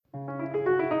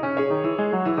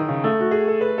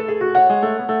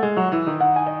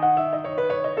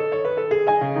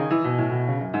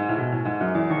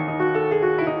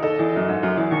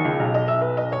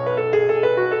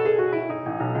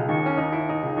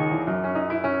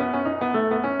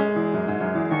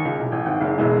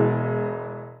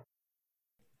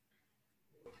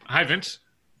Hi, Vince.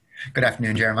 Good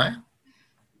afternoon, Jeremiah.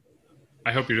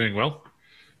 I hope you're doing well.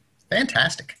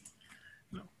 Fantastic.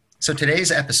 So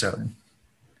today's episode.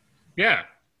 Yeah,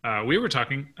 we were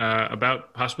talking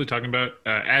about possibly talking about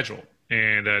agile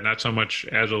and not so much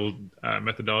agile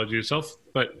methodology itself,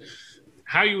 but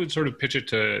how you would sort of pitch it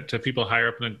to people higher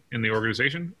up in the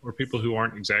organization or people who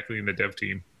aren't exactly in the dev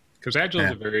team. Because agile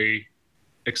is Yeah. a very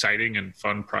exciting and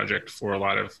fun project for a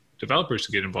lot of developers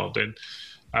to get involved in,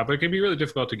 but it can be really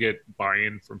difficult to get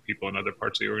buy-in from people in other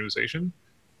parts of the organization.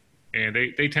 And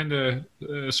they tend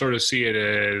to sort of see it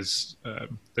as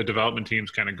the development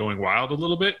team's kind of going wild a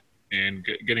little bit and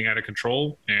getting out of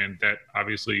control. And that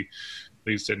obviously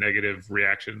leads to negative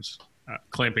reactions,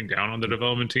 clamping down on the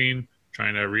development team,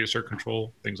 trying to reassert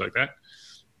control, things like that.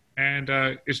 And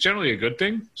it's generally a good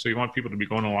thing. So you want people to be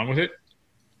going along with it.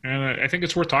 And I think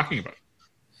it's worth talking about.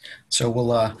 So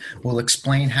we'll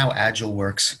explain how Agile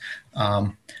works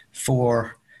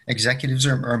for executives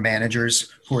or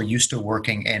managers who are used to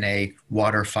working in a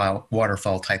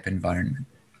waterfall type environment.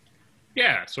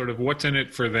 Yeah, sort of what's in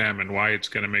it for them and why it's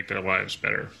going to make their lives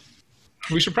better.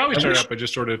 We should probably start out by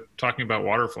just sort of talking about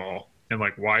waterfall and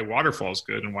like why waterfall is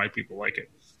good and why people like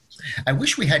it. I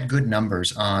wish we had good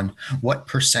numbers on what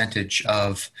percentage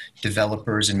of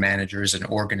developers and managers and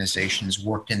organizations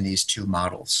worked in these two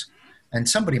models. And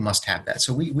somebody must have that.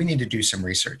 So we need to do some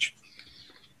research.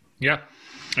 Yeah.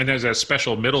 And there's a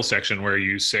special middle section where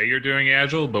you say you're doing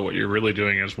agile, but what you're really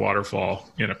doing is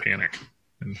waterfall in a panic.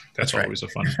 And that's right. always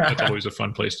that's always a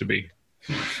fun place to be.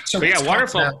 So but yeah,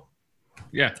 waterfall.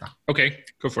 Yeah. Okay.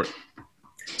 Go for it.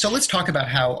 So let's talk about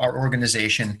how our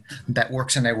organization that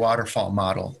works in a waterfall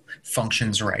model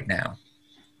functions right now.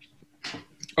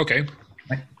 Okay.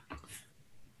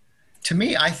 To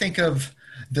me, I think of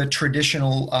the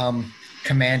traditional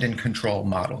command and control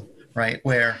model, right?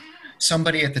 Where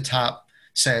somebody at the top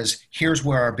says, here's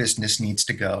where our business needs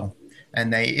to go.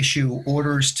 And they issue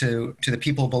orders to the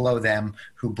people below them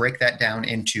who break that down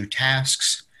into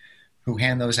tasks, who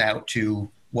hand those out to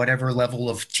whatever level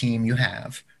of team you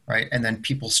have, right? And then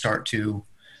people start to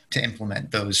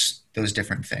implement those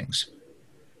different things,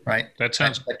 right? That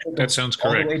sounds correct.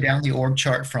 All the way down the org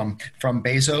chart from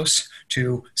Bezos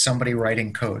to somebody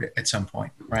writing code at some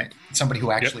point, right? Somebody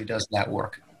who actually does that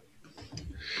work.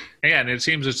 Yeah, and it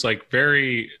seems it's like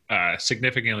very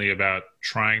significantly about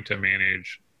trying to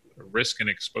manage risk and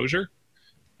exposure.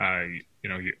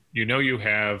 You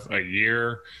have a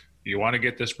year. You want to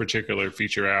get this particular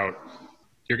feature out.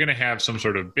 You're going to have some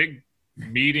sort of big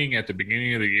meeting at the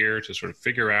beginning of the year to sort of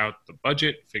figure out the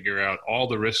budget, figure out all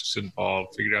the risks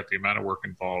involved, figure out the amount of work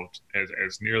involved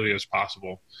as nearly as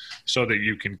possible so that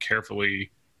you can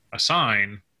carefully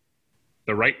assign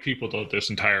the right people to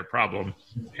this entire problem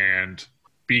and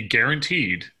be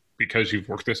guaranteed, because you've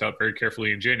worked this out very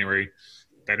carefully in January,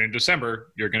 that in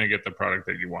December you're going to get the product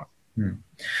that you want.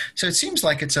 So it seems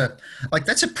like that's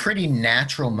a pretty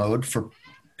natural mode for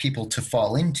people to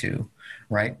fall into,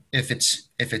 right? If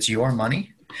it's your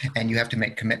money and you have to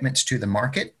make commitments to the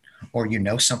market, or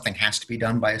something has to be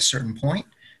done by a certain point,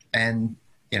 and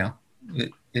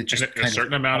it just a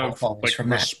certain amount of like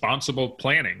from responsible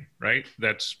planning, right?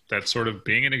 That's sort of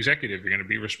being an executive. You're going to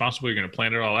be responsible. You're going to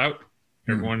plan it all out.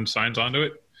 Everyone signs onto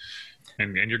it,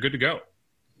 and you're good to go.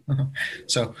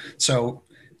 So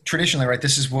traditionally, right,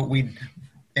 this is what we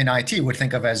in IT would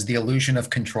think of as the illusion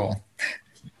of control.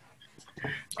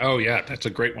 Oh yeah, that's a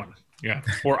great one. Yeah,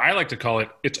 or I like to call it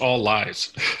 "it's all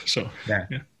lies." Yeah.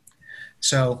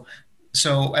 So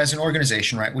as an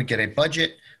organization, right, we get a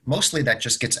budget. Mostly that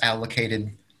just gets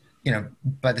allocated,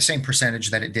 by the same percentage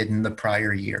that it did in the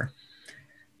prior year,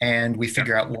 and we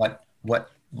figure out what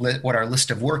our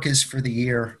list of work is for the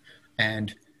year,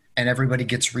 and everybody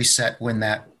gets reset when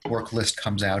that work list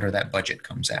comes out or that budget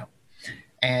comes out.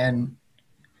 And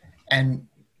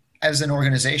as an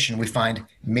organization, we find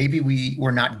maybe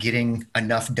we're not getting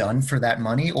enough done for that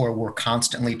money, or we're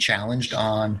constantly challenged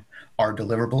on our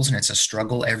deliverables, and it's a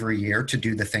struggle every year to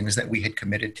do the things that we had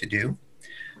committed to do.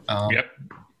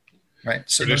 Right.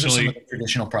 So those are some of the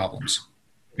traditional problems.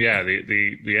 Yeah,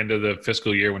 the end of the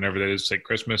fiscal year, whenever that is, say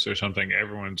Christmas or something,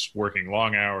 everyone's working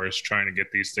long hours trying to get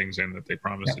these things in that they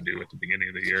promised to do at the beginning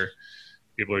of the year.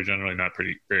 People are generally not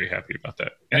very happy about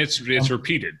that. And it's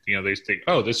repeated. They think,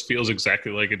 oh, this feels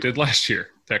exactly like it did last year,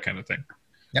 that kind of thing.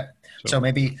 Yep. So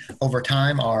maybe over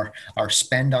time our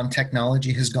spend on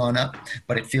technology has gone up,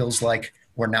 but it feels like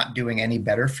we're not doing any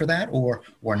better for that, or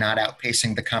we're not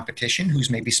outpacing the competition who's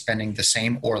maybe spending the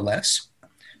same or less.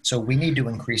 So we need to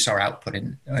increase our output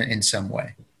in some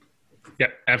way. Yeah,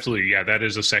 absolutely. Yeah, that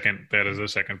is a second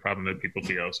problem that people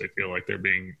feel. Is they feel like they're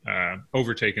being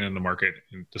overtaken in the market,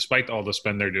 and despite all the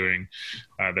spend they're doing,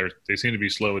 they seem to be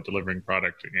slow at delivering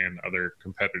product, and other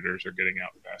competitors are getting out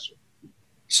faster.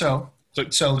 So, So,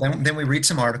 so then we read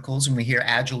some articles and we hear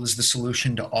Agile is the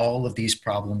solution to all of these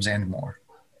problems and more.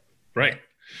 right.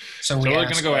 So So we we're going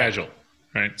to ask, go agile,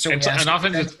 right? so And we so, ask and a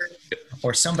often it's, vendor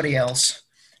or somebody else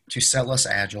to sell us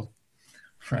Agile,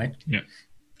 right? yeah.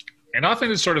 And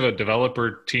often it's sort of a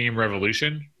developer team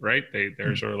revolution, right?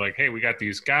 They're sort of like, hey, we got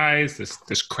these guys,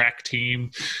 this crack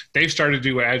team. They've started to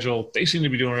do agile. They seem to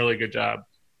be doing a really good job.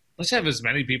 Let's have as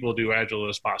many people do agile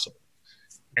as possible.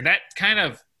 And that kind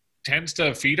of tends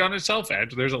to feed on itself.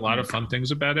 Agile, there's a lot of fun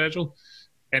things about agile.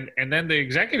 And then the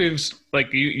executives,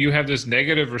 like you have this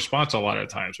negative response a lot of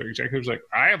times where executives like,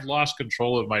 I have lost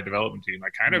control of my development team. I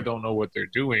kind of don't know what they're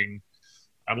doing.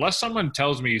 Unless someone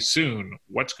tells me soon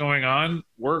what's going on,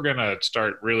 we're going to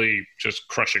start really just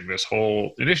crushing this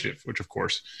whole initiative, which of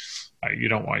course you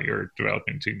don't want your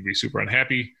developing team to be super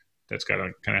unhappy. That's got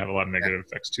to kind of have a lot of negative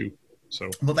effects too. So,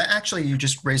 well, that actually, you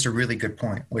just raised a really good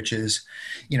point, which is,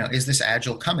 is this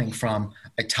Agile coming from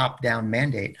a top-down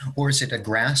mandate, or is it a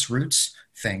grassroots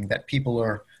thing that people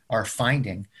are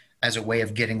finding as a way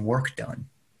of getting work done?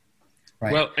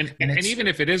 Right. Well, and even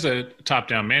if it is a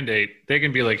top-down mandate, they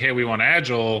can be like, hey, we want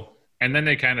agile, and then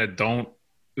they kind of don't.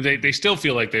 They still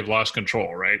feel like they've lost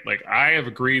control, right? Like, I have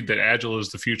agreed that agile is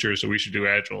the future, so we should do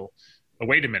agile. But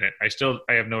wait a minute,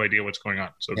 I have no idea what's going on.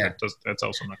 So yeah. That's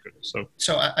also not good.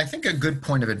 So I think a good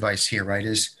point of advice here, right,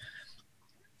 is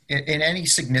in any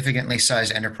significantly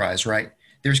sized enterprise, right,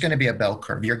 there's going to be a bell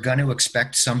curve. You're going to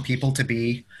expect some people to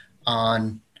be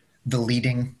on the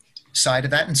leading side of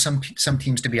that and some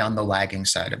teams to be on the lagging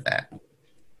side of that.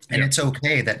 And it's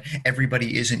okay that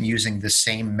everybody isn't using the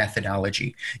same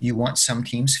methodology. You want some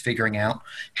teams figuring out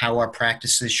how our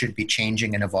practices should be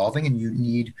changing and evolving, and you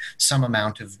need some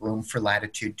amount of room for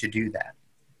latitude to do that.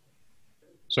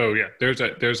 So yeah,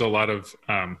 there's a lot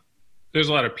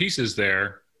of pieces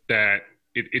there that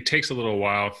it takes a little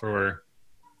while for.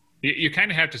 You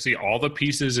kind of have to see all the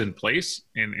pieces in place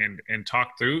and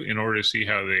talk through in order to see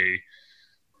how they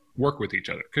work with each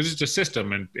other, because it's a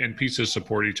system and pieces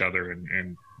support each other,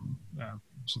 and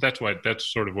so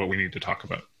that's sort of what we need to talk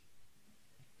about.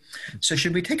 So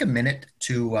should we take a minute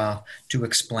to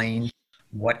explain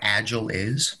what Agile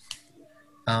is?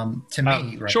 To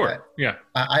me, right? Sure. Yeah.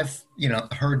 I've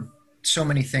heard so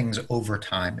many things over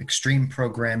time: extreme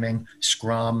programming,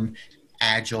 Scrum,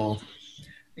 Agile.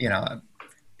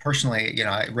 Personally,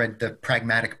 I read The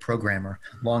Pragmatic Programmer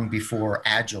long before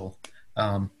Agile.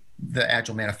 The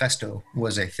Agile Manifesto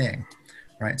was a thing,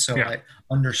 right? So I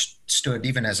understood,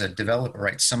 even as a developer,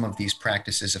 right, some of these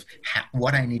practices of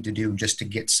what I need to do just to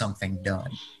get something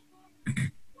done.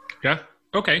 Yeah.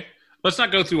 Okay. Let's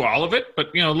not go through all of it, but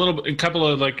a couple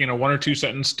of one or two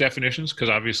sentence definitions, because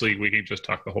obviously we can just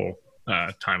talk the whole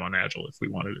time on Agile if we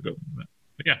wanted to go. But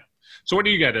yeah. So what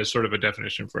do you get as sort of a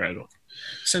definition for Agile?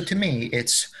 So to me,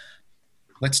 it's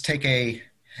let's take a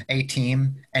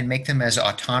team and make them as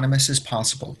autonomous as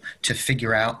possible to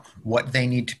figure out what they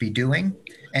need to be doing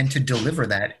and to deliver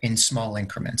that in small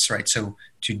increments, right? So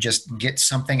to just get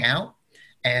something out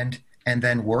and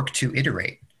then work to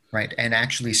iterate, right? And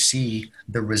actually see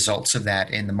the results of that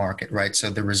in the market, right? So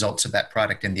the results of that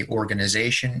product in the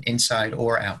organization, inside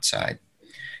or outside,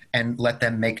 and let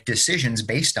them make decisions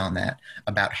based on that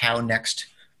about how next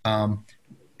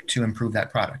to improve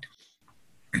that product.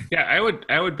 Yeah,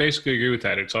 I would basically agree with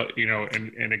that. It's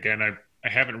and again, I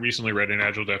haven't recently read an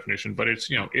Agile definition, but it's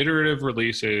iterative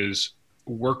release is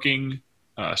working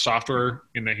software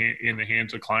in the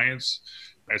hands of clients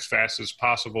as fast as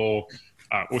possible.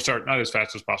 Not as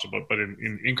fast as possible, but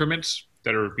in increments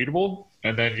that are repeatable,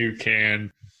 and then you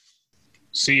can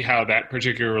see how that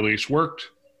particular release worked,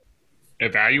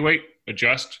 evaluate,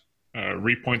 adjust,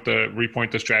 repoint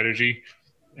the strategy,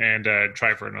 and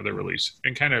try for another release,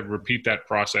 and kind of repeat that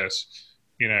process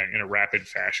in a rapid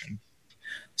fashion.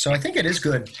 So I think it is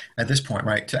good at this point,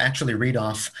 right, to actually read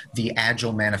off the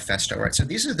Agile Manifesto, right? So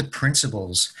these are the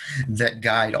principles that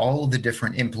guide all of the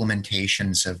different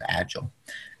implementations of Agile.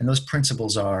 And those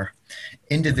principles are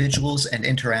individuals and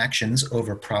interactions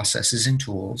over processes and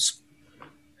tools,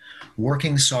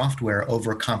 working software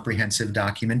over comprehensive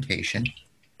documentation,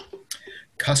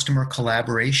 customer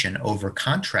collaboration over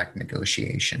contract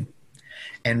negotiation,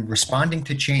 and responding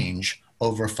to change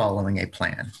over following a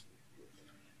plan.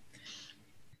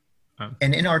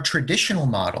 And in our traditional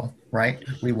model, right,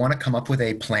 we want to come up with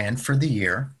a plan for the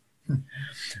year.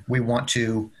 We want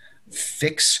to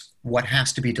fix what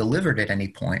has to be delivered at any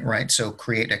point, right? So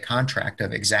create a contract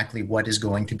of exactly what is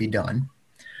going to be done.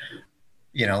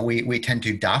 we tend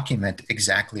to document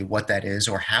exactly what that is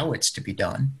or how it's to be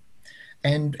done.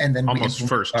 And then we Almost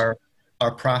implement first.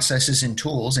 our processes and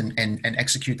tools and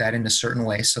execute that in a certain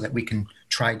way so that we can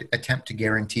try to attempt to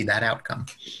guarantee that outcome.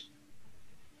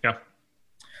 Yeah.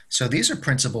 So these are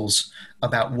principles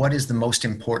about what is the most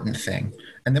important thing.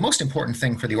 And the most important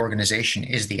thing for the organization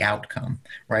is the outcome,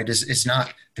 right? Is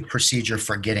not the procedure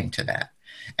for getting to that.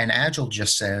 And Agile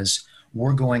just says,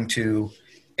 we're going to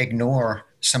ignore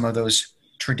some of those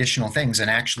traditional things and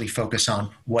actually focus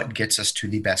on what gets us to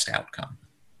the best outcome.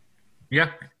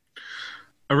 Yeah.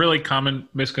 A really common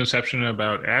misconception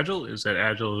about Agile is that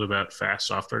Agile is about fast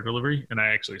software delivery. And I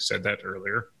actually said that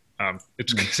earlier.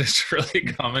 It's really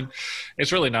common.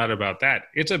 It's really not about that.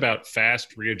 It's about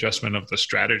fast readjustment of the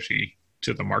strategy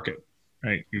to the market,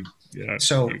 right?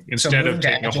 Instead of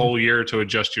taking a whole year to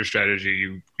adjust your strategy,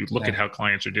 you look at how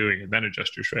clients are doing and then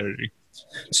adjust your strategy.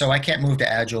 So I can't move to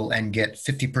Agile and get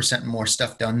 50% more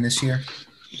stuff done this year?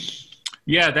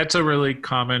 Yeah, that's a really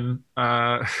common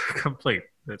complaint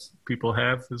that people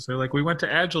have is they're like, we went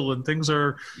to Agile and things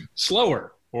are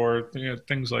slower or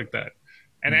things like that.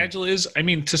 And Agile is,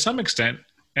 to some extent,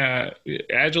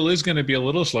 Agile is going to be a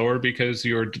little slower because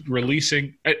you're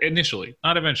releasing initially,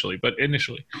 not eventually, but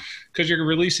initially, because you're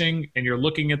releasing and you're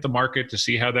looking at the market to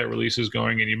see how that release is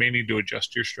going, and you may need to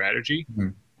adjust your strategy. Mm-hmm.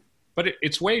 But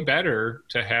it's way better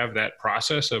to have that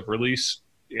process of release,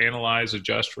 analyze,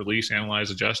 adjust, release,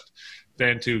 analyze, adjust,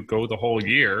 than to go the whole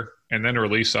year and then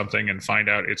release something and find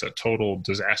out it's a total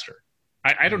disaster.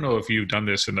 I don't know if you've done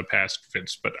this in the past,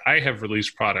 Vince, but I have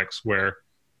released products where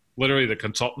literally the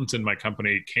consultants in my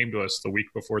company came to us the week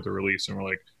before the release and were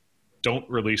like, don't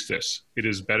release this. It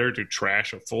is better to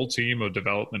trash a full team of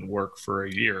development work for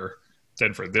a year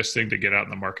than for this thing to get out in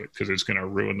the market because it's going to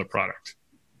ruin the product.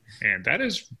 And that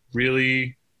is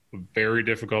really a very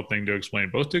difficult thing to explain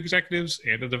both to executives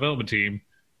and the development team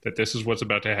that this is what's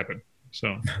about to happen.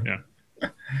 So, yeah.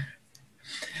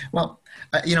 Well,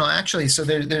 actually, so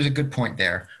there's a good point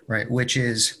there, right? Which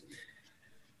is,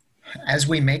 as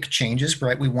we make changes,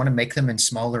 right, we want to make them in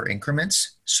smaller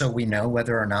increments so we know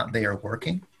whether or not they are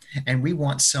working. And we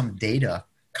want some data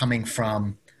coming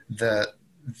from the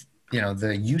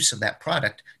use of that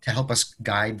product to help us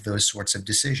guide those sorts of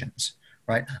decisions,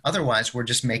 right? Otherwise, we're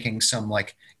just making some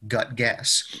gut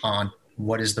guess on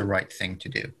what is the right thing to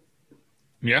do.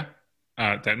 Yeah,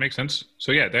 that makes sense.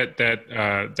 So yeah,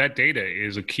 that data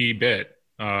is a key bit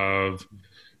of,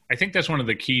 I think that's one of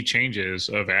the key changes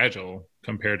of Agile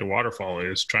compared to Waterfall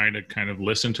is trying to kind of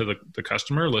listen to the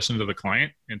customer, listen to the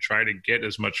client, and try to get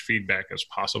as much feedback as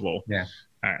possible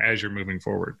as you're moving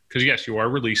forward. Because yes, you are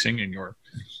releasing and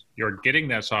you're getting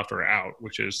that software out,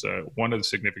 which is one of the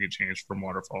significant changes from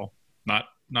Waterfall.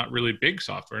 Not really big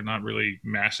software, not really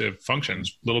massive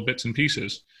functions, little bits and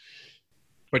pieces,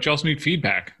 but you also need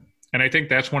feedback. And I think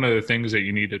that's one of the things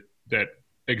that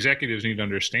executives need to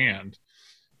understand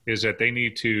is that they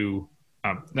need to,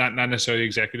 not necessarily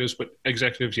executives, but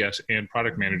executives, yes, and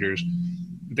product managers,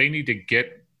 they need to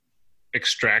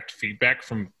extract feedback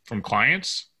from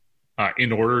clients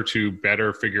in order to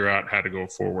better figure out how to go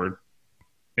forward.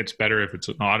 It's better if it's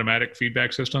an automatic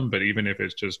feedback system, but even if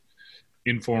it's just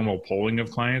informal polling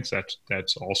of clients,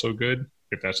 that's also good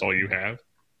if that's all you have.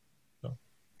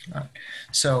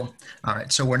 So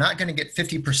we're not going to get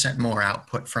 50% more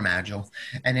output from Agile.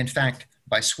 And in fact,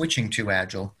 by switching to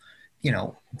Agile,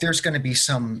 there's going to be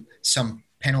some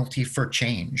penalty for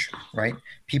change, right?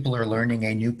 People are learning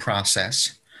a new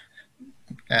process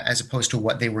as opposed to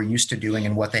what they were used to doing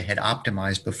and what they had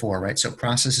optimized before, right? So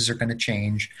processes are going to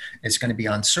change. It's going to be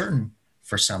uncertain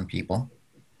for some people.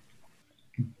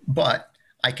 But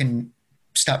I can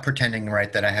stop pretending,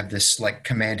 right, that I have this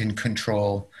command and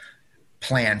control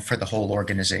plan for the whole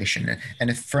organization. And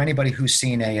if for anybody who's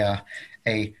seen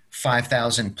a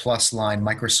 5,000 plus line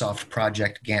Microsoft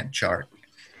project Gantt chart,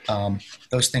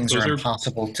 those things are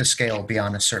impossible to scale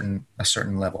beyond a certain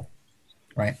level,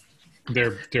 right?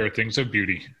 There are things of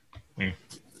beauty.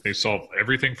 They solve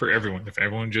everything for everyone if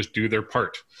everyone just do their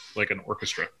part like an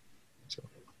orchestra. So.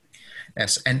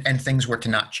 Yes, and things were to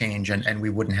not change, and we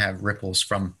wouldn't have ripples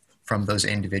from those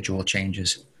individual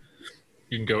changes.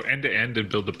 You can go end to end and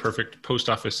build the perfect post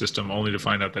office system only to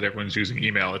find out that everyone's using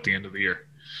email at the end of the year.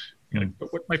 You're like,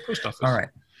 but what my post office? All right.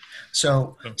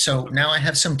 So now I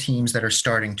have some teams that are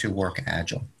starting to work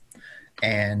Agile,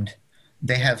 and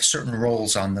they have certain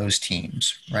roles on those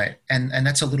teams, right? And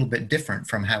that's a little bit different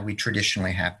from how we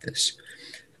traditionally have this.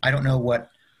 I don't know what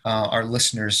our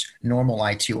listeners' normal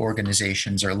IT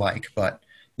organizations are like, but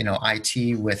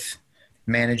IT with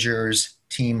managers,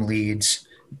 team leads,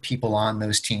 people on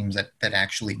those teams that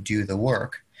actually do the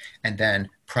work, and then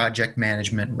project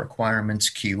management, requirements,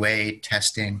 QA,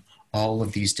 testing, all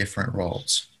of these different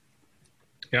roles.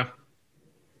 Yeah.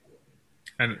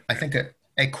 And I think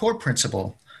a core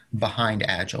principle behind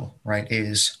Agile, right,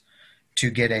 is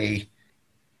to get a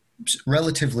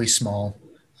relatively small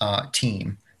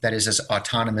team that is as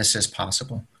autonomous as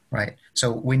possible, right?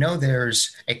 So we know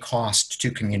there's a cost to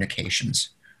communications,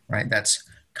 right? That's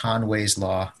Conway's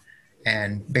law.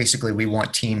 And basically we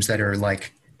want teams that are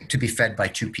like to be fed by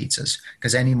two pizzas,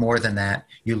 because any more than that,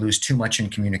 you lose too much in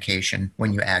communication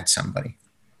when you add somebody.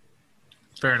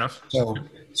 fair enough.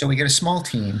 So we get a small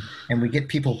team and we get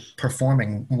people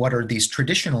performing what are these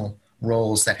traditional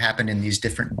roles that happen in these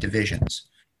different divisions,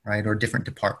 right, or different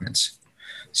departments.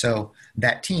 So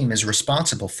that team is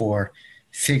responsible for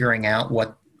figuring out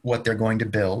what they're going to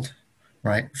build,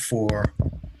 right, for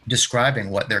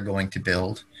describing what they're going to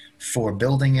build, for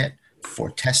building it, for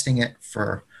testing it,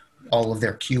 for all of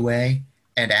their QA,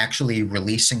 and actually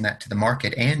releasing that to the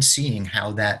market and seeing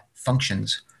how that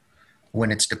functions when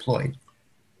it's deployed.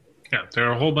 Yeah, there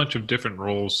are a whole bunch of different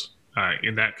roles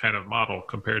in that kind of model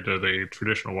compared to the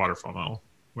traditional waterfall model,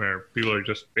 where people are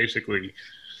just basically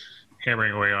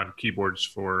hammering away on keyboards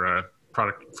for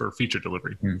product for feature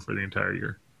delivery for the entire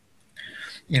year.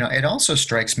 You know, it also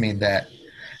strikes me that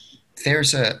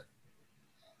there's a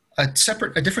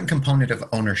different component of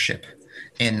ownership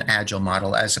in Agile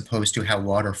model as opposed to how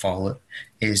waterfall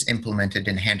is implemented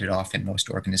and handed off in most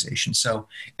organizations. So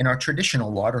in our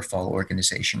traditional waterfall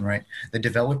organization, right, the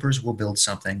developers will build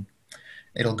something,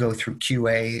 it'll go through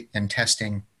QA and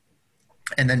testing,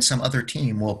 and then some other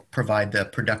team will provide the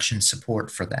production support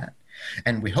for that.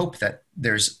 And we hope that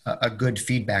there's a good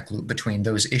feedback loop between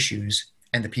those issues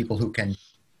and the people who can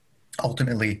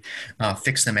ultimately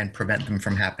fix them and prevent them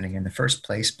from happening in the first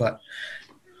place. But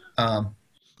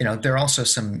you know, there are also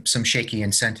some shaky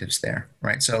incentives there,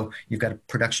 right? So you've got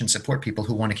production support people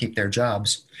who want to keep their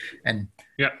jobs and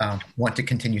want to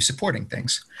continue supporting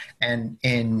things. And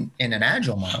in an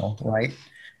Agile model, right,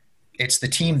 it's the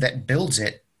team that builds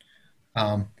it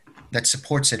that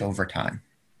supports it over time,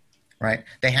 right?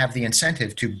 They have the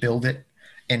incentive to build it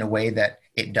in a way that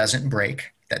it doesn't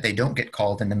break, that they don't get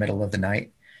called in the middle of the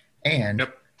night, and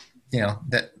you know,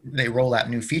 that they roll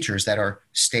out new features that are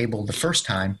stable the first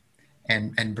time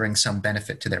and bring some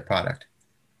benefit to their product.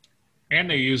 And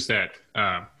they use that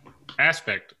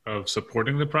aspect of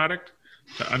supporting the product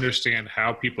to understand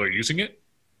how people are using it,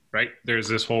 right? There's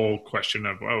this whole question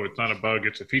of, oh, it's not a bug,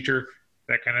 it's a feature,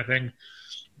 that kind of thing.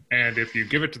 And if you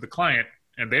give it to the client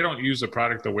and they don't use the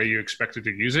product the way you expected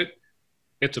to use it,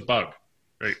 it's a bug,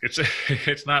 right?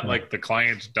 It's not like the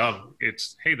client's dumb.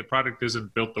 It's, hey, the product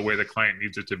isn't built the way the client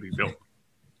needs it to be built.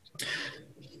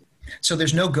 So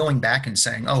there's no going back and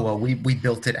saying, oh, well, we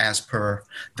built it as per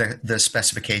the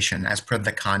specification, as per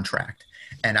the contract.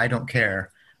 And I don't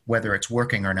care whether it's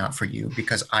working or not for you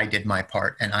because I did my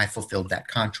part and I fulfilled that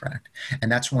contract.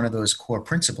 And that's one of those core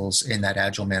principles in that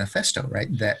Agile manifesto, right?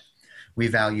 That we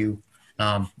value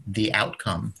the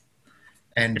outcome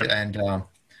and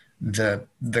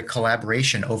the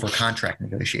collaboration over contract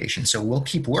negotiation. So we'll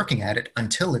keep working at it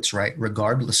until it's right,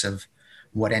 regardless of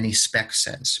what any spec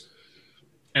says.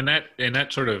 And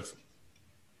that sort of,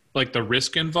 like, the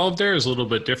risk involved there is a little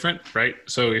bit different, right?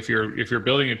 So if you're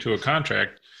building into a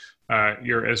contract,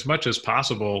 you're, as much as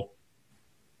possible,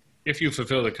 if you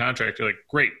fulfill the contract, you're like,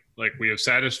 great, like, we have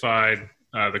satisfied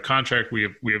the contract, we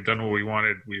have done what we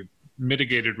wanted, we've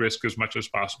mitigated risk as much as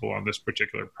possible on this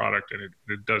particular product, and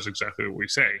it does exactly what we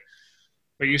say.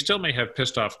 But you still may have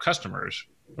pissed off customers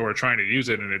who are trying to use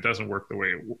it and it doesn't work the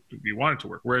way you want it to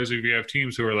work. Whereas if you have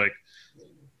teams who are like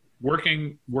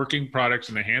working products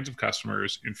in the hands of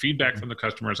customers and feedback from the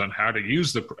customers on how to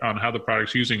use on how the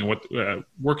product's using and what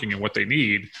working and what they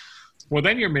need, well,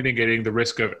 then you're mitigating the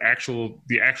risk of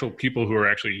the actual people who are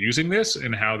actually using this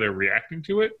and how they're reacting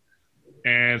to it.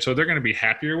 And so they're going to be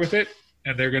happier with it,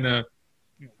 and they're going to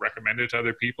recommend it to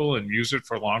other people and use it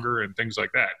for longer and things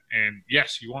like that. And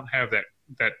yes, you won't have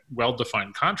that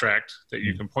well-defined contract that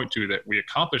you can point to that we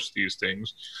accomplished these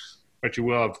things, but you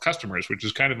will have customers, which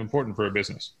is kind of important for a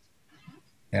business.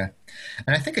 Yeah.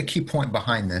 And I think a key point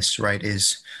behind this, right,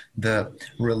 is the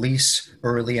release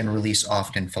early and release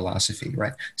often philosophy,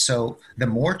 right? So the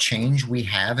more change we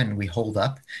have and we hold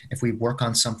up, if we work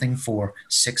on something for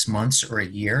 6 months or a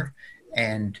year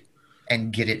and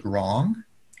get it wrong,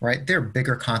 right, there are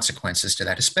bigger consequences to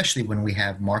that, especially when we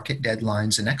have market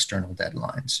deadlines and external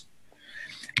deadlines.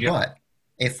 Yep. But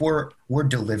if we're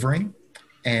delivering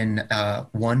in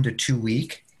 1 to 2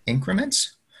 week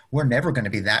increments, we're never going to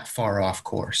be that far off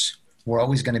course. We're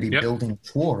always going to be building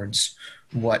towards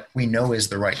what we know is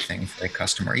the right thing for a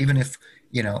customer, even if,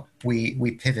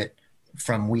 we pivot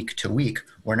from week to week,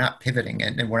 we're not pivoting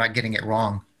and we're not getting it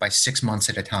wrong by 6 months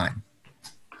at a time.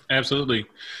 Absolutely.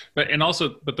 But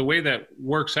the way that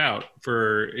works out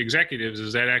for executives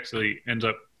is that actually ends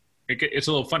up, it's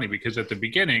a little funny because at the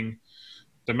beginning,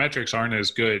 the metrics aren't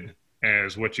as good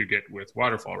as what you get with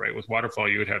waterfall, right? With waterfall,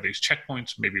 you would have these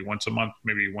checkpoints, maybe once a month,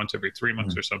 maybe once every 3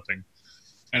 months or something.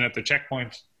 And at the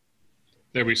checkpoints,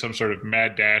 there'd be some sort of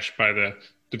mad dash by the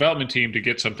development team to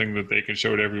get something that they can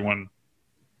show to everyone.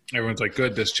 Everyone's like,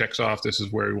 good, this checks off. This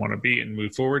is where we want to be and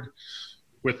move forward.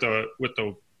 With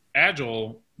the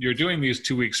agile, you're doing these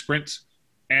 2-week sprints,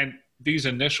 and these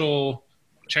initial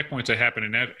checkpoints that happen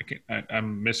in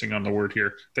I'm missing on the word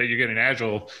here, that you get in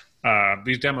agile,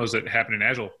 these demos that happen in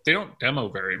agile, they don't demo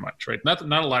very much, right? Not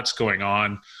a lot's going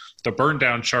on. The burn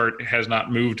down chart has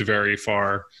not moved very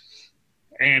far.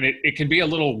 And it can be a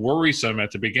little worrisome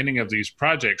at the beginning of these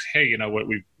projects. Hey, you know what,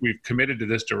 we've committed to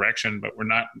this direction, but we're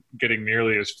not getting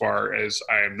nearly as far as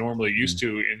I am normally used to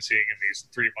in seeing in these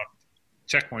 3-month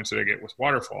checkpoints that I get with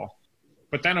waterfall.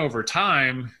 But then over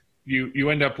time, you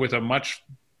end up with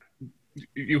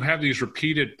you have these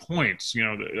repeated points. You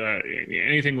know,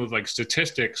 anything with like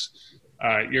statistics,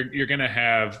 you're going to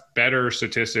have better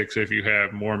statistics if you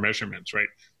have more measurements, right?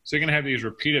 So you're going to have these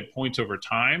repeated points over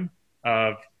time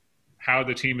of how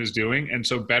the team is doing, and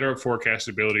so better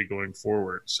forecastability going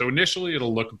forward. So initially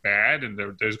it'll look bad, and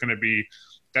there's going to be,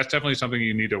 that's definitely something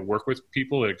you need to work with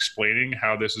people explaining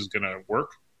how this is going to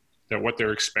work, that what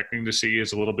they're expecting to see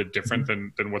is a little bit different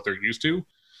than what they're used to.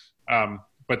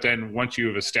 But then once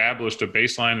you've established a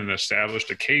baseline and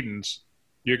established a cadence,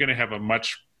 you're going to have a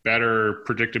much better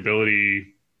predictability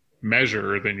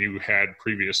measure than you had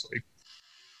previously.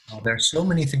 Well, there's so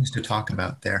many things to talk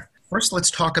about there. First,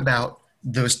 let's talk about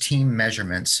those team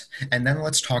measurements, and then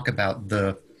let's talk about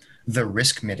the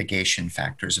risk mitigation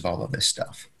factors of all of this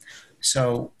stuff.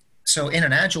 So in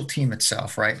an agile team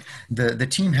itself, right, the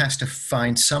team has to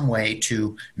find some way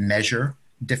to measure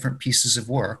different pieces of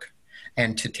work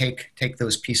and to take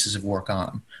those pieces of work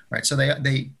on, right? So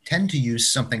they tend to use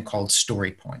something called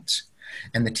story points,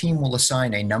 and the team will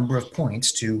assign a number of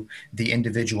points to the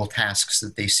individual tasks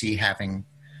that they see having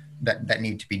that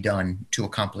need to be done to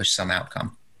accomplish some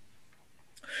outcome.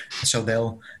 So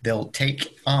they'll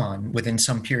take on within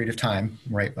some period of time,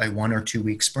 right, by 1 or 2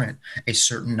 week sprint, a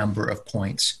certain number of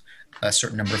points, a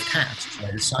certain number of tasks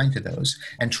right, assigned to those,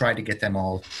 and try to get them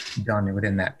all done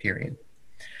within that period.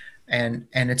 And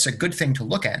it's a good thing to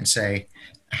look at and say,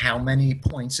 how many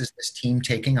points is this team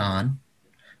taking on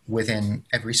within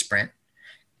every sprint,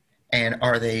 and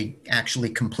are they actually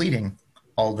completing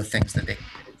all the things that they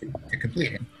to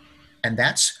completing? And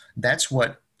that's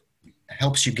what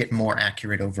helps you get more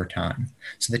accurate over time.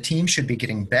 So the team should be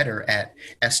getting better at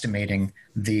estimating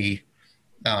the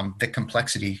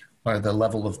complexity or the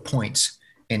level of points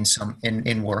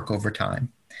in work over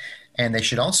time. And they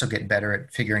should also get better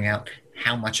at figuring out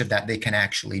how much of that they can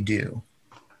actually do.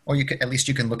 Or at least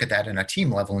you can look at that in a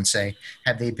team level and say,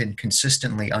 have they been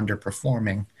consistently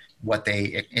underperforming what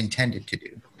they intended to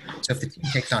do? So if the team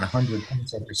takes on 100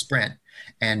 points every sprint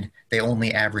and they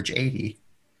only average 80,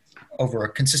 over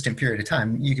a consistent period of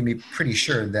time, you can be pretty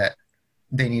sure that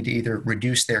they need to either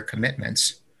reduce their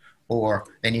commitments or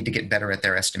they need to get better at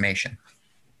their estimation.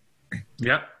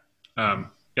 Yeah.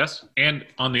 Yes. And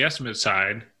on the estimate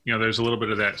side, you know, there's a little bit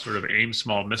of that sort of aim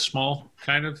small, miss small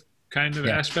kind of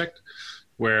aspect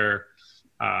where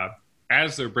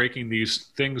as they're breaking these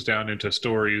things down into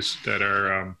stories that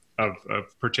are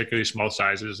of particularly small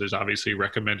sizes, there's obviously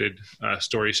recommended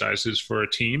story sizes for a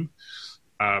team.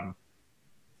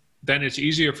 Then it's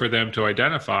easier for them to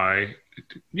identify,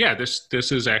 yeah, this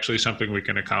is actually something we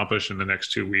can accomplish in the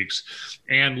next 2 weeks.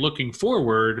 And looking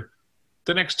forward,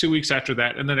 the next 2 weeks after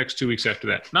that, and the next 2 weeks after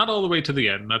that, not all the way to the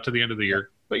end, not to the end of the year,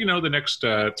 but, you know, the next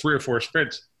 3 or 4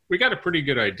 sprints, we got a pretty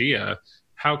good idea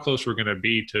how close we're going to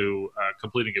be to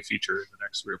completing a feature in the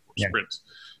next 3 or 4 sprints.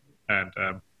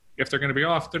 And if they're going to be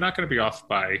off, they're not going to be off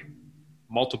by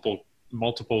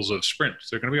multiples of sprints.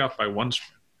 They're going to be off by 1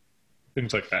 sprint,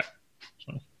 things like that.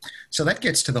 So that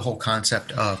gets to the whole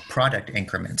concept of product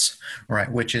increments,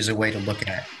 right? Which is a way to look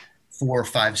at 4 or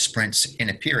 5 sprints in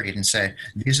a period and say,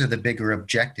 these are the bigger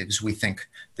objectives we think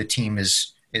the team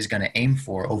is going to aim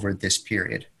for over this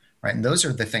period, right? And those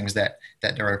are the things that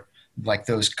are like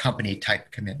those company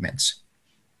type commitments,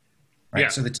 right? Yeah,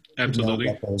 so the team absolutely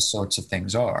know what those sorts of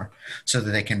things are so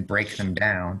that they can break them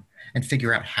down and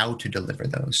figure out how to deliver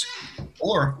those.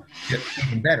 Or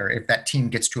even better, if that team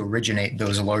gets to originate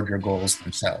those larger goals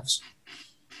themselves.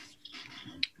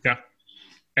 Yeah.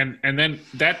 And then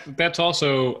that's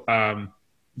also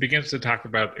begins to talk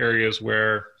about areas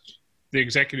where the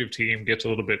executive team gets a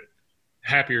little bit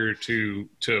happier to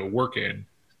work in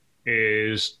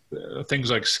is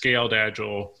things like scaled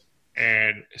agile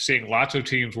and seeing lots of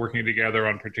teams working together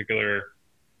on particular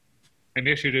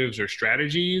initiatives or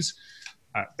strategies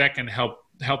that can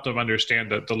help them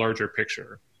understand the larger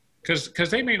picture. Because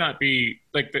they may not be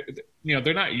like,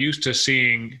 they're not used to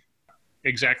seeing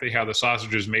exactly how the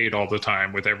sausage is made all the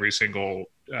time with every single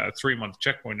 3-month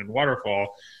checkpoint in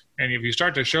waterfall. And if you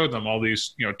start to show them all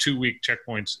these 2-week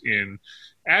checkpoints in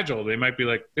agile, they might be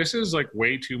like, this is like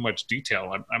way too much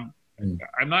detail.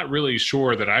 I'm not really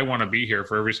sure that I want to be here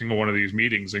for every single one of these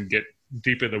meetings and get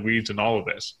deep in the weeds and all of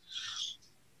this.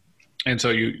 And so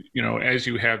as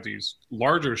you have these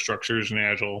larger structures in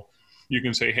agile, you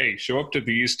can say, hey, show up to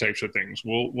these types of things.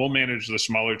 We'll manage the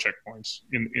smaller checkpoints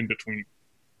in between.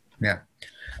 Yeah.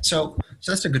 So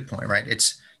that's a good point, right?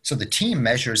 So the team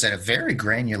measures at a very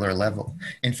granular level.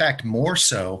 In fact, more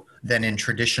so than in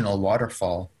traditional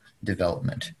waterfall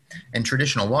development. In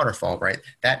traditional waterfall, right,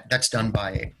 that's done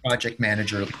by a project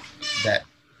manager that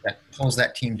pulls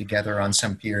that team together on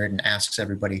some period and asks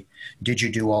everybody, did you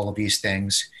do all of these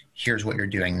things? Here's what you're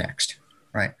doing next,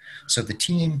 right? So the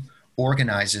team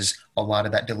organizes a lot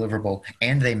of that deliverable,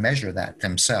 and they measure that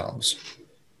themselves.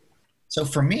 So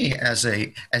for me, as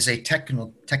a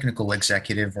technical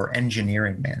executive or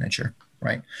engineering manager,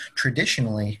 right,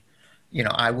 traditionally,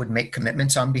 I would make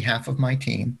commitments on behalf of my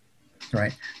team,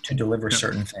 right, to deliver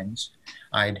certain things.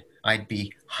 I'd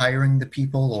be hiring the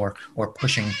people or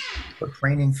pushing for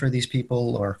training for these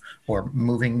people or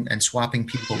moving and swapping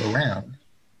people around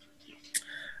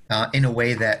in a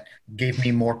way that gave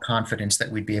me more confidence that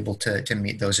we'd be able to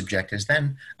meet those objectives.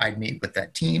 Then I'd meet with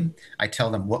that team. I tell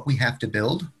them what we have to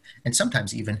build, and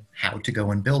sometimes even how to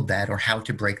go and build that or how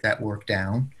to break that work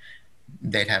down.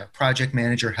 They'd have a project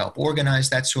manager help organize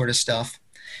that sort of stuff.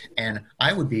 And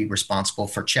I would be responsible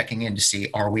for checking in to see,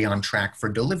 are we on track for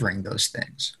delivering those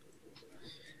things?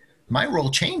 My role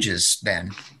changes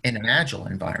then in an agile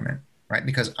environment, right?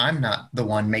 Because I'm not the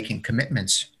one making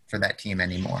commitments for that team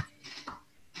anymore.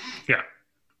 Yeah.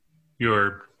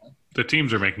 The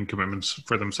teams are making commitments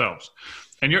for themselves.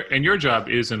 And your job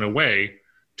is, in a way,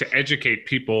 to educate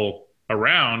people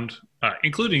around,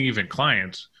 including even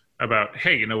clients, about,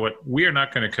 hey, you know what, we are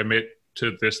not going to commit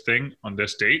to this thing on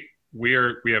this date. We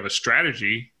have a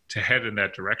strategy to head in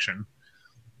that direction,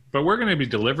 but we're going to be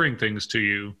delivering things to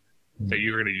you that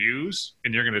you're going to use,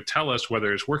 and you're going to tell us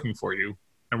whether it's working for you,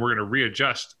 and we're going to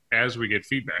readjust as we get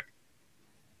feedback.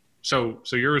 So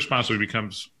your responsibility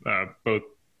becomes both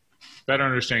better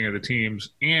understanding of the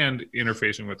teams and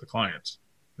interfacing with the clients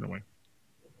in a way.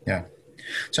 Yeah.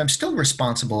 So I'm still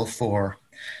responsible for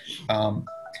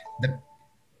the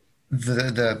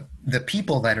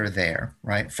people that are there,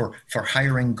 right? For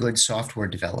hiring good software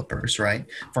developers, right?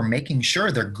 For making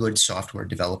sure they're good software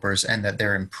developers and that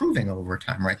they're improving over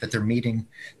time, right? That they're meeting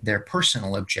their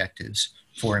personal objectives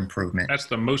for improvement. That's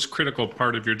the most critical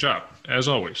part of your job, as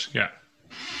always. Yeah.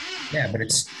 Yeah, but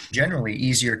it's generally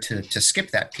easier to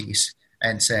skip that piece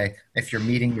and say, if you're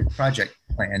meeting your project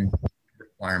plan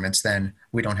requirements, then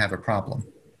we don't have a problem.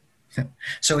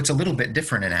 So it's a little bit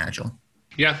different in Agile.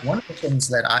 Yeah. One of the things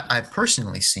that I've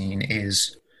personally seen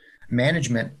is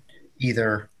management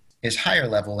either is higher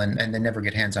level and they never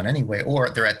get hands-on anyway, or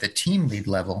they're at the team lead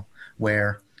level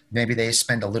where maybe they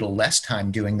spend a little less time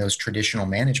doing those traditional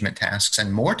management tasks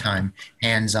and more time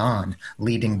hands-on,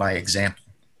 leading by example.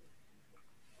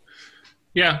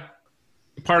 Yeah.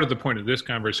 Part of the point of this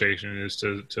conversation is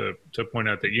to point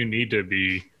out that you need to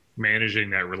be managing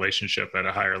that relationship at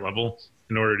a higher level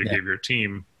in order to give your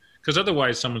team, because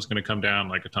otherwise someone's going to come down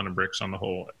like a ton of bricks on the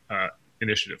whole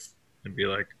initiative and be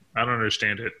like, I don't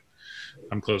understand it.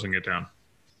 I'm closing it down.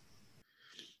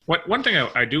 One thing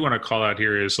I do want to call out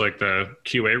here is like the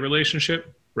QA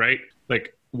relationship, right?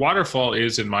 Like waterfall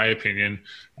is, in my opinion,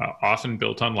 often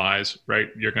built on lies, right?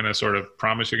 You're going to sort of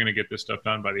promise you're going to get this stuff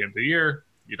done by the end of the year.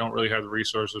 You don't really have the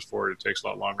resources for it. It takes a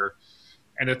lot longer.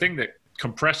 And the thing that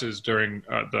compresses during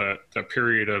the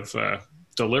period of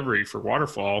delivery for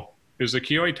waterfall is the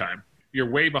QA time. You're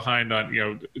way behind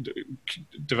on,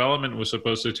 development was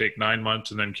supposed to take 9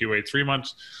 months and then QA 3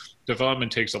 months.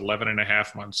 Development takes 11 and a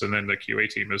half months. And then the QA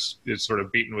team is sort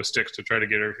of beaten with sticks to try to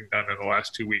get everything done in the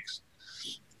last 2 weeks.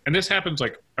 And this happens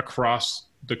like across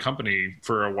the company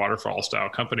for a waterfall style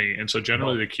company. And so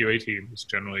generally the QA team is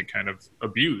generally kind of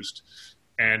abused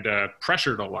and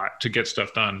pressured a lot to get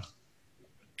stuff done.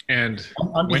 And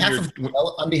on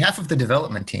behalf of the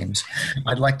development teams,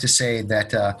 I'd like to say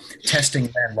that testing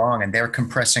ran long and they're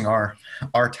compressing our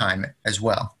time as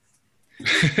well.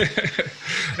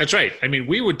 That's right. I mean,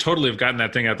 we would totally have gotten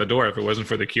that thing out the door if it wasn't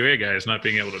for the QA guys not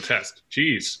being able to test.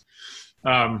 Jeez.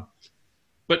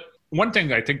 But one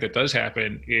thing I think that does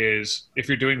happen is if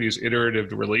you're doing these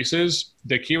iterative releases,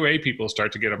 the QA people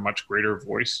start to get a much greater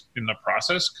voice in the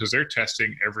process because they're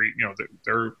testing every,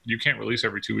 they're you can't release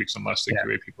every 2 weeks unless the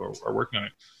QA people are working on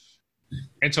it.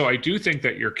 And so I do think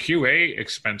that your QA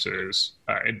expenses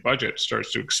and budget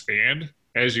starts to expand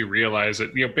as you realize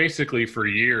that, basically for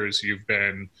years you've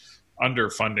been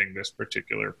underfunding this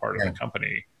particular part of the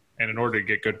company. And in order to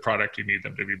get good product, you need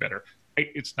them to be better.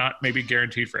 It's not maybe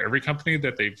guaranteed for every company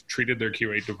that they've treated their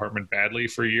QA department badly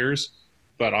for years.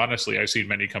 But honestly, I've seen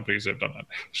many companies that have done that.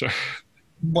 So.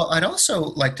 Well, I'd also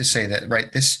like to say that,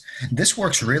 right, this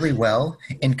works really well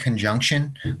in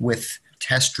conjunction with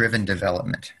test-driven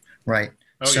development, right?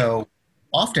 So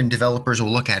often developers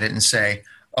will look at it and say,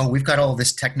 oh, we've got all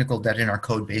this technical debt in our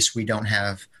code base. We don't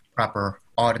have proper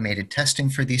automated testing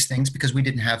for these things because we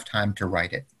didn't have time to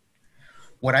write it.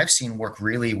 What I've seen work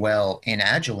really well in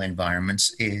agile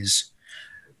environments is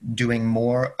doing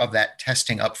more of that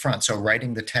testing up front. So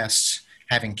writing the tests,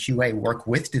 having QA work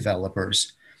with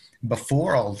developers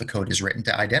before all of the code is written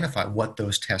to identify what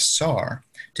those tests are,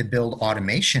 to build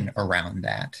automation around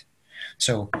that.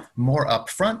 So more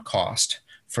upfront cost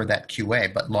for that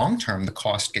QA, but long-term the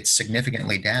cost gets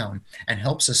significantly down and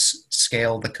helps us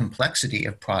scale the complexity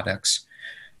of products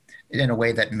in a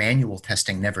way that manual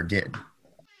testing never did.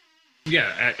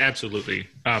 Yeah, absolutely.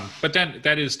 But then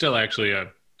that is still actually a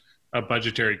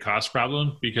budgetary cost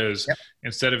problem because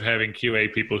instead of having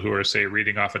QA people who are, say,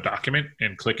 reading off a document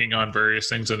and clicking on various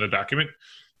things in the document,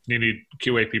 you need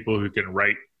QA people who can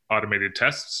write automated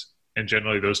tests. And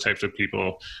generally those types of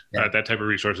people, that type of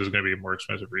resource is going to be a more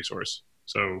expensive resource.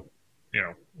 So,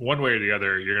 one way or the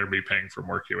other, you're going to be paying for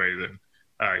more QA than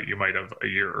you might have a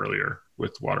year earlier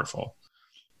with waterfall.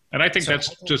 And I think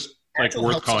that's just like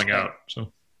worth calling out.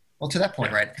 So. Well, to that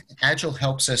point, right, Agile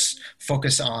helps us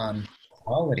focus on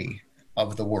quality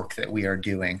of the work that we are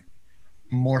doing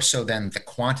more so than the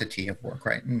quantity of work,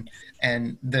 right?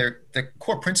 And the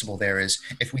core principle there is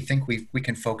if we think we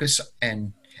can focus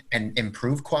and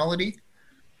improve quality,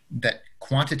 that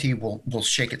quantity will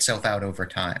shake itself out over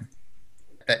time.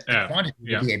 That the quantity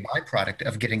will be a byproduct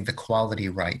of getting the quality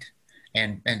right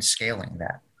and scaling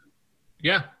that.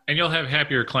 Yeah, and you'll have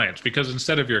happier clients because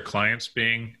instead of your clients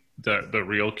being the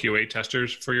real QA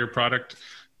testers for your product,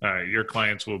 your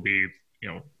clients will be,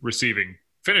 receiving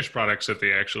finished products that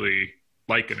they actually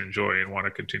like and enjoy and want to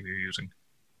continue using.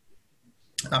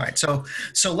 All right, so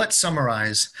let's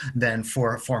summarize then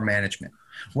for management.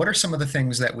 What are some of the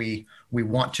things that we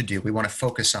want to do, we want to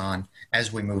focus on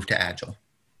as we move to Agile?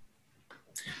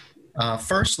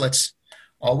 First, let's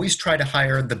always try to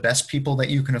hire the best people that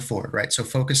you can afford, right? So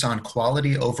focus on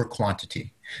quality over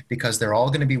quantity because they're all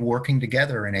going to be working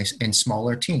together in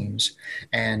smaller teams.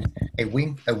 And a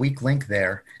weak link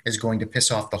there is going to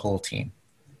piss off the whole team.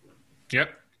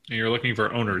 Yep. And you're looking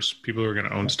for owners, people who are going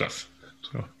to own stuff.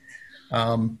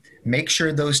 So. Make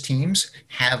sure those teams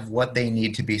have what they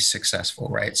need to be successful,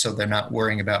 right? So they're not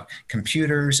worrying about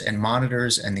computers and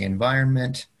monitors and the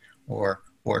environment or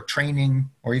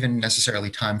training or even necessarily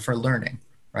time for learning,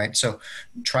 right? So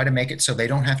try to make it so they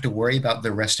don't have to worry about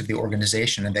the rest of the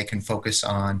organization and they can focus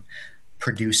on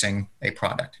producing a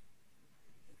product.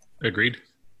 Agreed.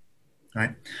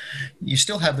 Right. You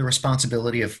still have the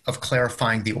responsibility of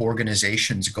clarifying the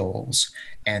organization's goals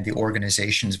and the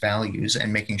organization's values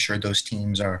and making sure those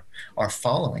teams are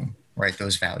following, right,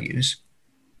 those values.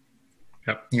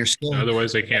 Yep. You're still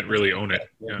otherwise they can't really own it.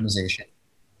 Organization.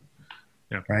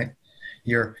 Yeah. Right.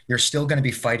 You're still going to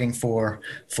be fighting for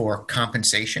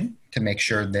compensation to make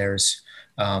sure there's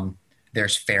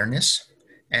fairness.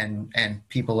 And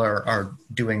people are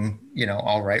doing,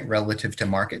 all right relative to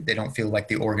market. They don't feel like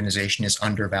the organization is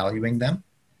undervaluing them.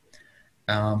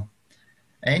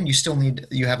 And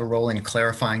you have a role in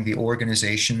clarifying the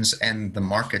organization's and the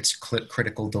market's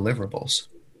critical deliverables,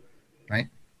 right?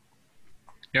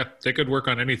 Yeah, they could work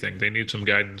on anything. They need some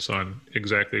guidance on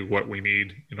exactly what we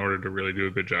need in order to really do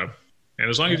a good job. And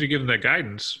as long as you give them that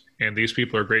guidance and these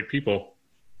people are great people,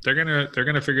 they're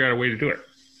gonna figure out a way to do it.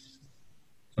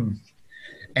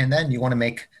 And then you want to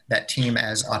make that team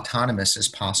as autonomous as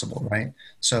possible, right?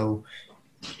 So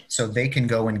they can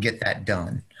go and get that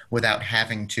done without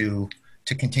having to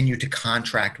continue to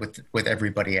contract with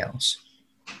everybody else.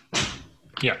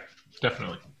 Yeah,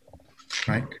 definitely.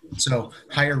 Right? So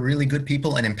hire really good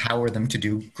people and empower them to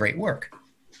do great work.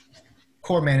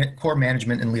 Core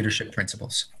management and leadership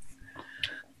principles.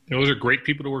 Those are great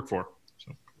people to work for.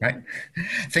 So. Right?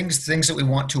 Things that we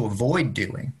want to avoid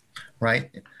doing, right?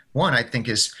 One, I think,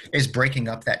 is breaking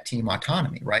up that team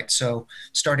autonomy, right? So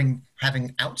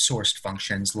having outsourced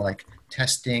functions like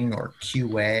testing or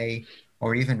QA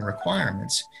or even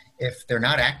requirements if they're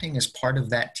not acting as part of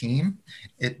that team,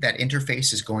 that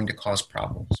interface is going to cause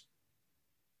problems.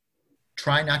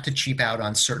 Try not to cheap out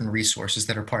on certain resources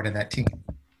that are part of that team.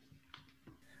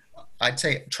 I'd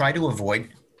say try to avoid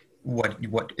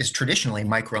what is traditionally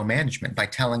micromanagement by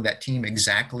telling that team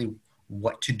exactly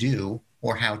what to do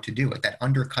or how to do it. That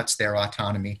undercuts their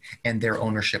autonomy and their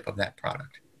ownership of that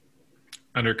product.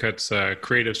 Undercuts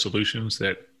creative solutions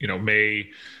that, may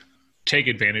take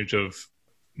advantage of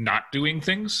not doing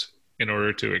things in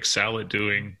order to excel at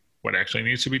doing what actually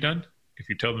needs to be done. If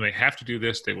you tell them they have to do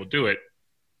this, they will do it.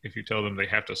 If you tell them they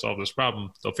have to solve this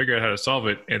problem, they'll figure out how to solve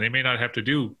it, and they may not have to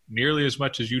do nearly as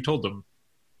much as you told them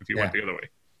if you went the other way.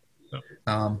 So.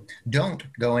 Don't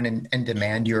go in and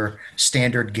demand your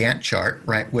standard Gantt chart,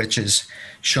 right? Which is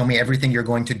show me everything you're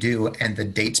going to do and the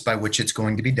dates by which it's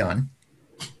going to be done.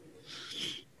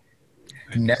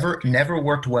 Never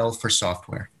worked well for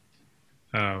software.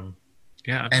 I'm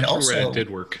and also sure it did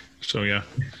work. So yeah,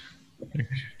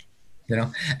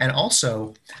 and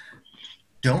also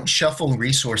don't shuffle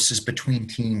resources between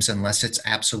teams unless it's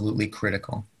absolutely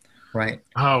critical, right?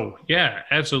 Oh yeah,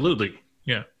 absolutely.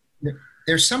 Yeah.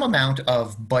 There's some amount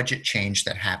of budget change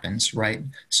that happens, right?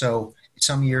 So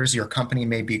some years your company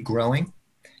may be growing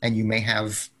and you may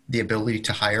have the ability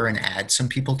to hire and add some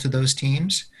people to those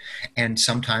teams. And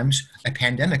sometimes a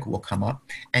pandemic will come up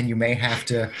and you may have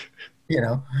to,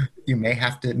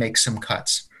 make some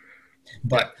cuts.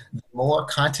 But the more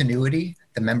continuity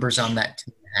the members on that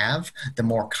team have, the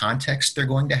more context they're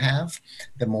going to have,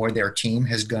 the more their team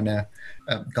has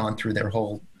gone through their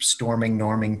whole storming,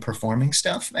 norming, performing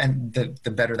stuff, and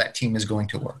the better that team is going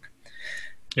to work.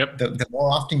 Yep. The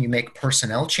more often you make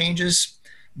personnel changes,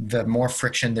 the more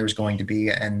friction there's going to be,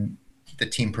 and the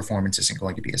team performance isn't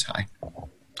going to be as high.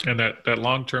 And that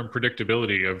long-term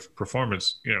predictability of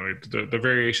performance, the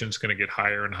variation is going to get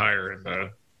higher and higher,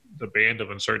 and the band of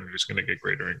uncertainty is going to get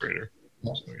greater and greater.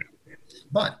 Yeah. So, yeah.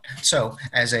 But so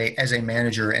as a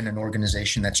manager in an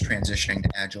organization that's transitioning to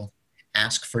Agile,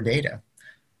 ask for data.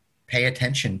 Pay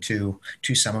attention to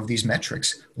some of these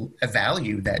metrics.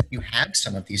 Value that you have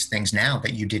some of these things now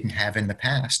that you didn't have in the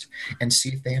past, and see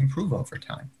if they improve over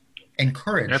time.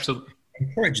 Encourage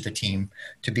the team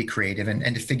to be creative and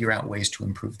to figure out ways to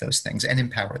improve those things and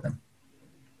empower them.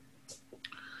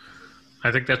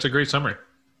 I think that's a great summary.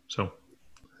 So,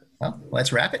 well,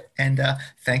 let's wrap it. And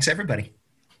thanks, everybody.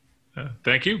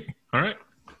 Thank you. All right.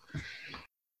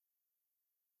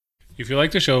 If you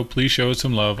like the show, please show us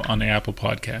some love on the Apple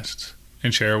Podcasts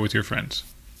and share it with your friends.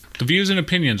 The views and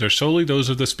opinions are solely those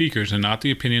of the speakers and not the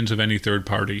opinions of any third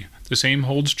party. The same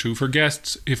holds true for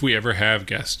guests if we ever have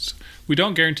guests. We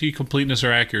don't guarantee completeness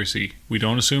or accuracy. We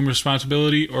don't assume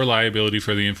responsibility or liability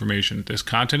for the information. This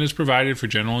content is provided for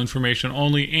general information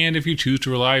only, and if you choose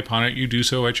to rely upon it, you do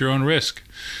so at your own risk.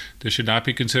 This should not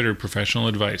be considered professional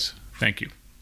advice. Thank you.